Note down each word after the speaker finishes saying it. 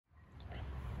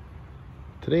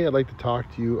Today I'd like to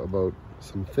talk to you about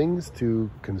some things to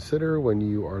consider when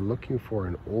you are looking for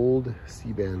an old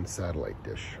C-band satellite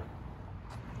dish.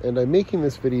 And I'm making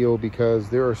this video because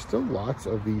there are still lots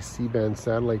of these C-band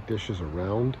satellite dishes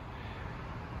around,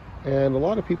 and a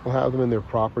lot of people have them in their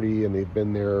property and they've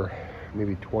been there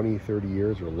maybe 20-30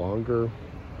 years or longer.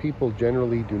 People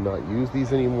generally do not use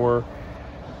these anymore.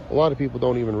 A lot of people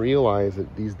don't even realize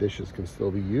that these dishes can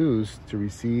still be used to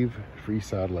receive free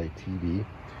satellite TV.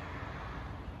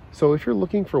 So if you're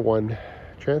looking for one,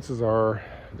 chances are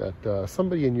that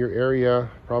somebody in your area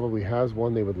probably has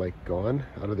one they would like gone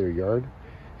out of their yard.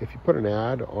 If you put an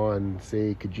ad on,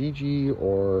 say, Kijiji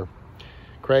or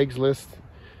Craigslist,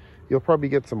 you'll probably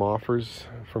get some offers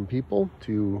from people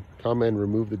to come and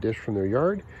remove the dish from their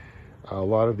yard. A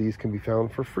lot of these can be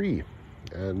found for free,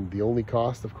 and the only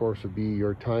cost, of course, would be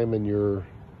your time and your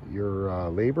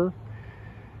labor.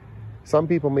 Some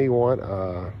people may want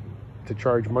to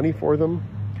charge money for them.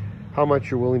 How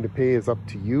much you're willing to pay is up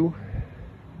to you.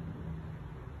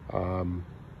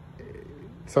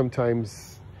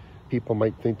 Sometimes people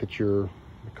might think that you're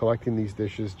collecting these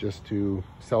dishes just to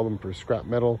sell them for scrap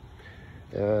metal,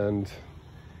 and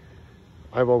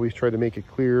I've always tried to make it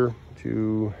clear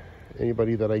to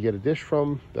anybody that I get a dish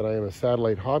from that I am a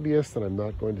satellite hobbyist and I'm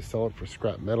not going to sell it for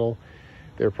scrap metal.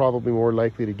 They're probably more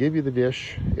likely to give you the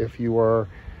dish if you are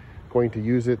going to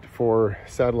use it for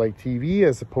satellite TV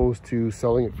as opposed to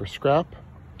selling it for scrap.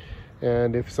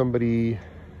 And if somebody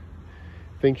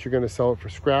thinks you're going to sell it for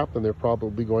scrap, then they're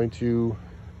probably going to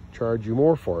charge you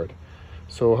more for it.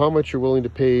 So how much you're willing to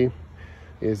pay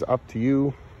is up to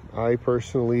you. I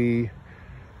personally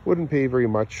wouldn't pay very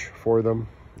much for them,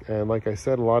 and like I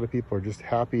said, a lot of people are just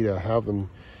happy to have them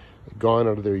gone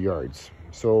out of their yards.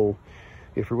 So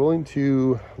if you're willing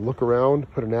to look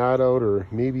around, put an ad out, or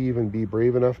maybe even be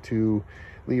brave enough to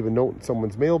leave a note in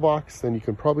someone's mailbox, then you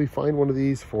can probably find one of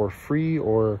these for free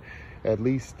or at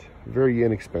least very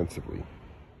inexpensively.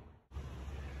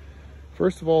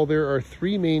 First of all, there are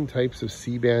three main types of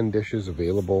C-band dishes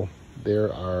available.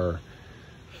 There are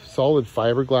solid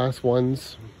fiberglass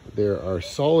ones, there are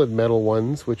solid metal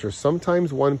ones, which are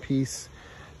sometimes one piece,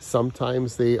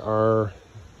 sometimes they are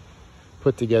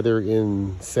put together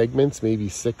in segments, maybe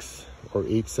 6 or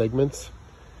 8 segments.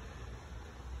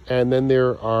 And then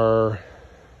there are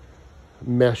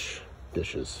mesh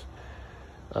dishes.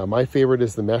 My favorite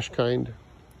is the mesh kind.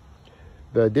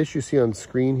 The dish you see on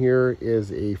screen here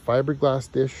is a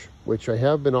fiberglass dish, which I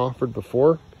have been offered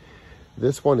before.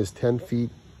 This one is 10 feet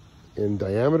in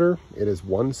diameter. It is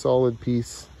one solid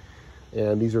piece,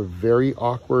 and these are very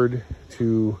awkward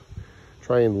to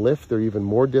try and lift. They're even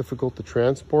more difficult to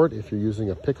transport if you're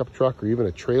using a pickup truck or even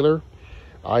a trailer.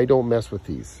 I don't mess with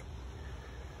these.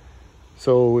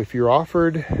 So if you're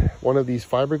offered one of these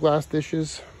fiberglass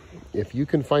dishes, if you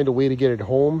can find a way to get it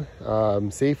home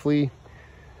safely,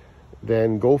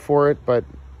 then go for it, but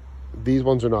these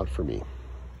ones are not for me.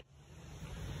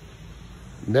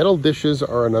 Metal dishes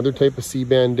are another type of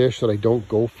C-band dish that I don't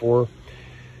go for.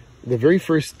 The very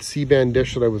first C-band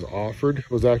dish that I was offered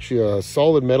was actually a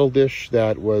solid metal dish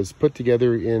that was put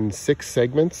together in 6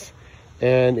 segments,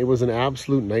 and it was an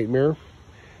absolute nightmare.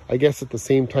 I guess at the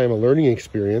same time a learning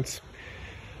experience,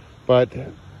 but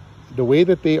the way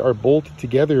that they are bolted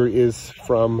together is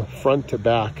from front to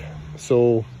back.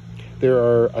 So there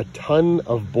are a ton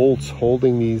of bolts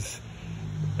holding these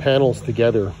panels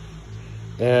together,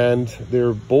 and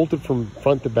they're bolted from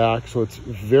front to back, so it's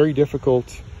very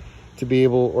difficult to be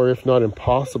able, or if not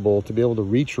impossible, to be able to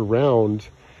reach around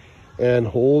and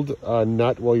hold a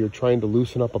nut while you're trying to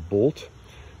loosen up a bolt.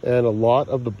 And a lot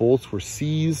of the bolts were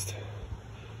seized.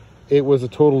 It was a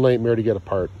total nightmare to get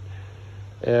apart.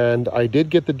 And I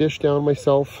did get the dish down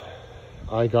myself.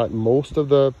 I got most of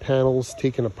the panels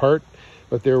taken apart,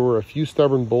 but there were a few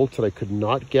stubborn bolts that I could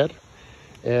not get.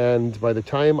 And by the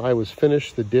time I was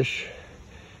finished, the dish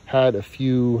had a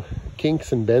few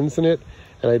kinks and bends in it,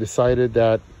 and I decided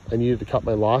that I needed to cut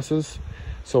my losses.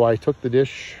 So I took the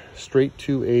dish straight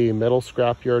to a metal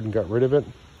scrapyard and got rid of it,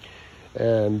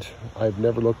 and I've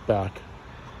never looked back.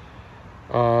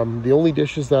 The only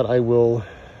dishes that I will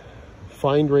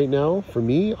find right now for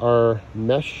me are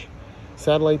mesh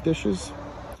satellite dishes.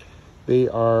 They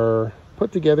are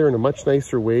put together in a much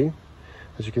nicer way.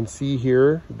 As you can see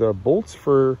here, the bolts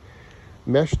for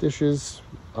mesh dishes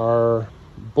are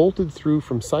bolted through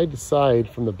from side to side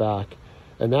from the back,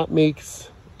 and that makes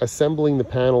assembling the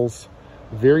panels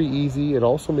very easy. It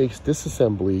also makes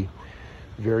disassembly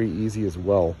very easy as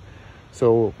well.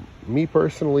 So me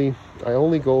personally, I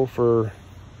only go for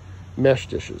mesh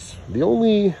dishes. The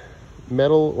only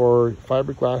metal or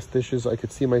fiberglass dishes I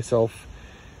could see myself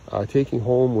taking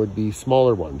home would be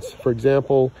smaller ones. For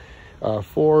example,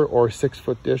 4 or 6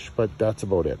 foot dish, but that's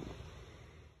about it.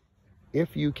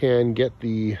 If you can get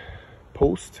the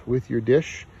post with your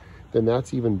dish, then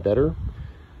that's even better.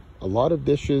 A lot of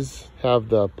dishes have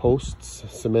the posts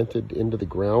cemented into the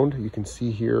ground. You can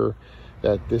see here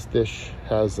that this dish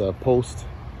has a post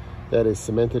that is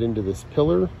cemented into this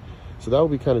pillar. So that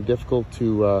would be kind of difficult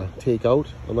to take out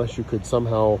unless you could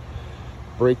somehow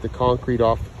break the concrete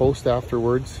off the post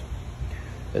afterwards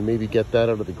and maybe get that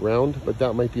out of the ground, but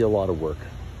that might be a lot of work.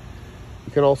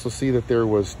 You can also see that there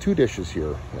was 2 dishes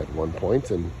here at one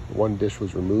point, and one dish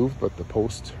was removed, but the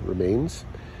post remains.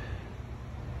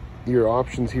 Your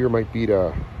options here might be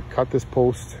to cut this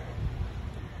post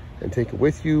and take it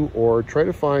with you, or try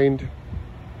to find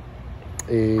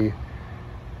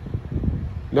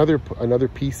another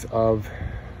piece of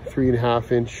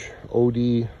 3.5 inch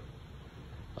OD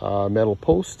metal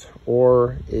post,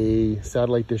 or a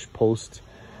satellite dish post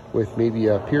with maybe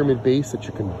a pyramid base that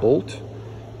you can bolt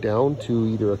down to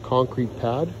either a concrete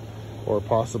pad or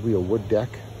possibly a wood deck,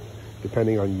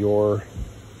 depending on your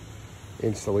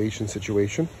installation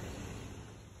situation.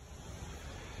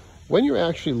 When you're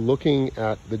actually looking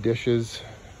at the dishes,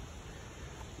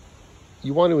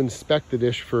 you want to inspect the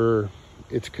dish for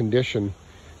its condition.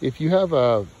 If you have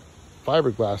a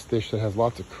fiberglass dish that has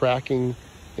lots of cracking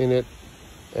in it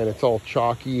and it's all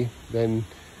chalky, then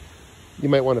you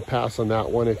might want to pass on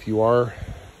that one if you are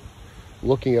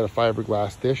looking at a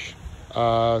fiberglass dish.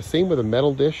 Same with a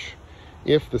metal dish.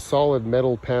 If the solid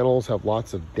metal panels have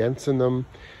lots of dents in them,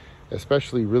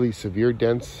 especially really severe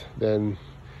dents, then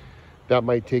that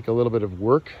might take a little bit of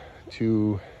work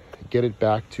to get it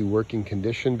back to working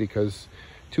condition, because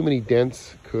too many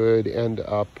dents could end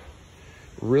up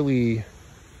really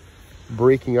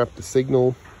breaking up the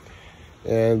signal,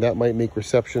 and that might make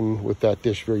reception with that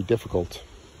dish very difficult.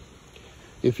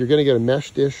 If you're going to get a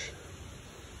mesh dish,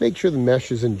 make sure the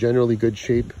mesh is in generally good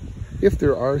shape. If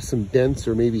there are some dents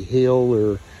or maybe hail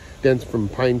or dents from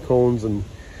pine cones and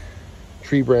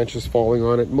tree branches falling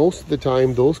on it, most of the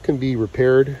time those can be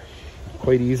repaired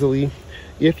quite easily.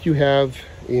 If you have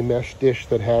a mesh dish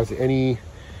that has any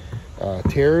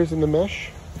tears in the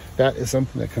mesh, that is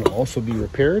something that can also be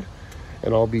repaired,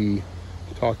 and I'll be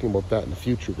talking about that in a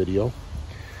future video.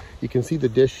 You can see the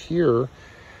dish here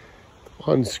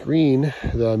on screen.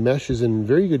 The mesh is in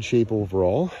very good shape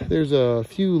overall. There's a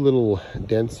few little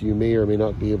dents you may or may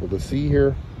not be able to see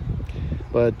here,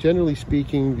 but generally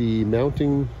speaking, the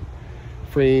mounting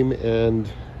frame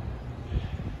and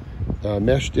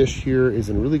mesh dish here is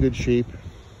in really good shape.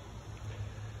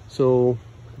 So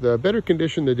the better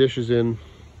condition the dish is in,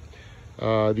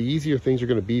 the easier things are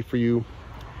going to be for you,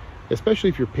 especially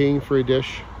if you're paying for a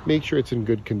dish. Make sure it's in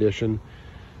good condition.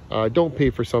 Don't pay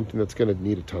for something that's going to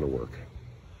need a ton of work.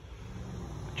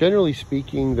 Generally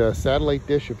speaking, the satellite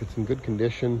dish, if it's in good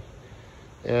condition,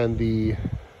 and the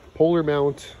polar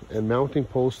mount and mounting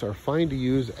post are fine to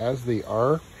use as they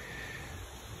are.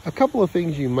 A couple of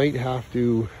things you might have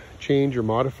to change or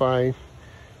modify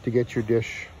to get your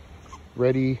dish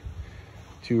ready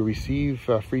to receive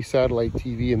free satellite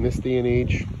TV in this day and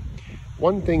age.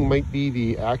 One thing might be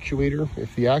the actuator.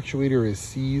 If the actuator is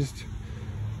seized,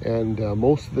 and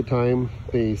most of the time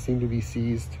they seem to be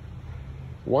seized,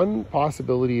 one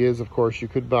possibility is, of course, you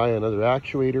could buy another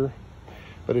actuator,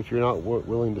 but if you're not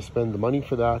willing to spend the money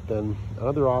for that, then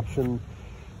another option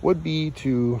would be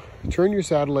to turn your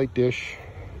satellite dish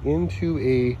into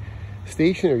a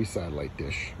stationary satellite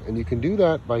dish. And you can do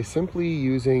that by simply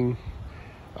using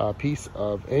a piece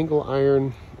of angle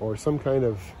iron or some kind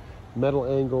of metal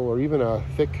angle, or even a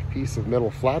thick piece of metal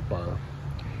flat bar,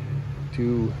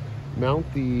 to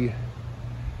mount the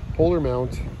polar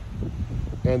mount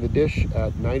and the dish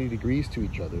at 90 degrees to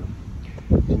each other.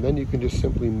 And then you can just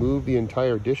simply move the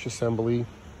entire dish assembly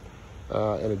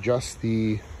and adjust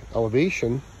the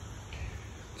elevation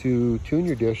to tune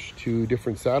your dish to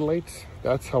different satellites.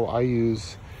 That's how I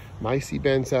use my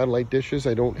C-band satellite dishes.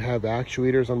 I don't have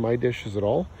actuators on my dishes at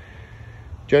all.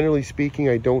 Generally speaking,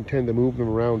 I don't tend to move them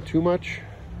around too much.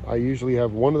 I usually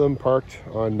have one of them parked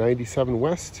on 97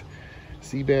 West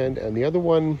C-band, and the other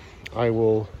one I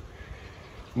will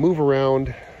move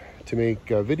around to make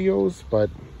videos, but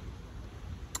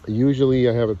usually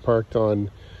I have it parked on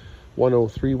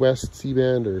 103 West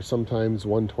C-band, or sometimes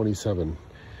 127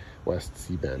 West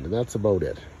C-band, and that's about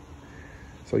it.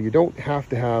 So you don't have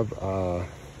to have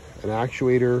an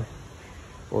actuator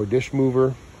or dish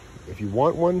mover. If you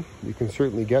want one, you can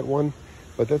certainly get one,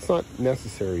 but that's not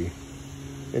necessary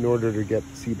in order to get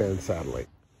C-band satellite.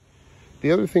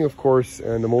 The other thing, of course,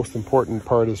 and the most important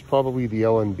part, is probably the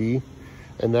LNB,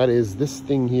 and that is this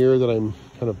thing here that I'm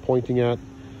kind of pointing at.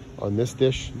 on this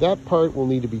dish. That part will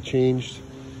need to be changed.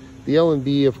 The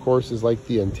L&B, of course, is like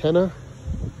the antenna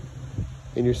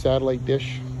in your satellite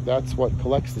dish. That's what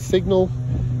collects the signal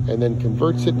and then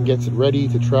converts it and gets it ready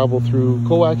to travel through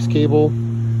coax cable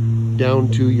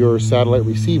down to your satellite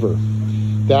receiver.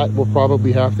 That will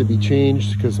probably have to be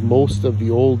changed because most of the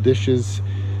old dishes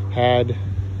had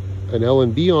an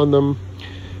L&B on them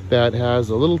that has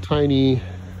a little tiny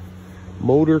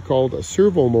motor called a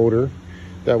servo motor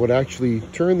that would actually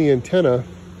turn the antenna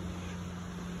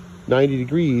 90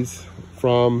 degrees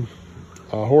from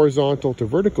horizontal to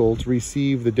vertical to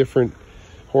receive the different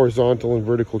horizontal and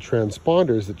vertical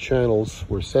transponders that channels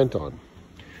were sent on.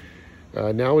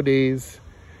 Nowadays,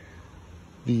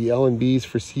 the L&Bs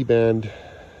for C-band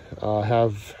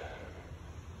have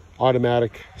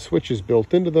automatic switches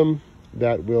built into them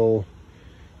that will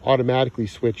automatically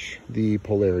switch the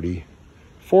polarity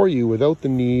for you without the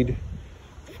need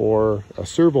for a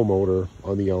servo motor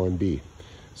on the L&B.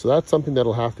 So that's something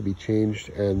that'll have to be changed,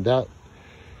 and that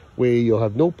way you'll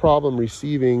have no problem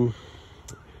receiving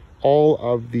all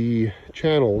of the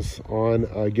channels on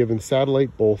a given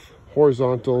satellite, both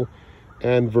horizontal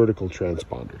and vertical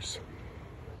transponders.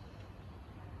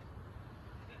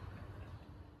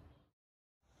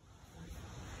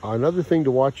 Another thing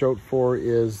to watch out for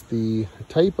is the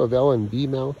type of L&B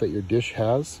mount that your dish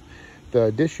has.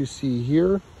 The dish you see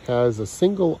here has a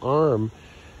single arm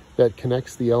that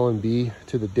connects the L&B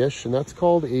to the dish, and that's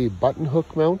called a button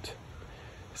hook mount.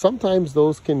 Sometimes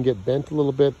those can get bent a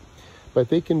little bit, but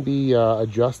they can be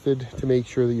adjusted to make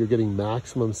sure that you're getting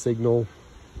maximum signal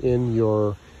in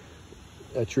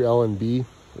at your L&B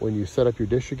when you set up your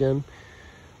dish again.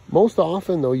 Most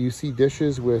often though, you see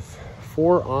dishes with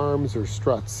 4 arms or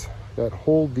struts that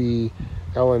hold the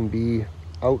L&B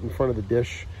out in front of the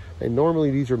dish, and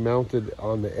normally these are mounted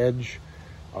on the edge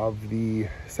of the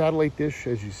satellite dish.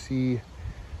 As you see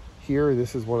here,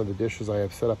 this is one of the dishes I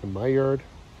have set up in my yard.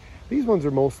 These ones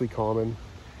are mostly common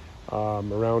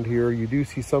around here. You do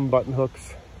see some button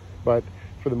hooks, but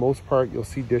for the most part you'll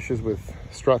see dishes with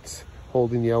struts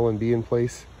holding the L&B in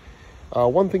place.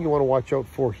 One thing you want to watch out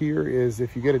for here is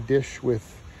if you get a dish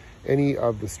with any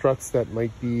of the struts that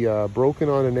might be broken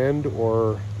on an end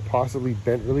or possibly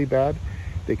bent really bad,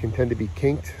 they can tend to be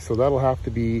kinked, so that'll have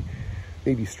to be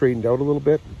maybe straightened out a little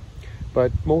bit.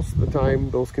 But most of the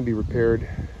time those can be repaired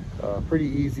pretty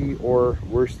easy, or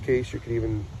worst case you can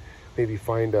even maybe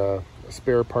find a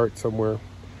spare part somewhere.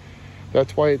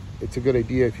 That's why it's a good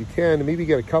idea, if you can, to maybe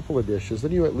get a couple of dishes,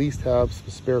 then you at least have some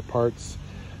spare parts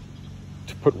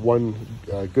to put one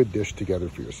good dish together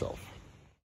for yourself.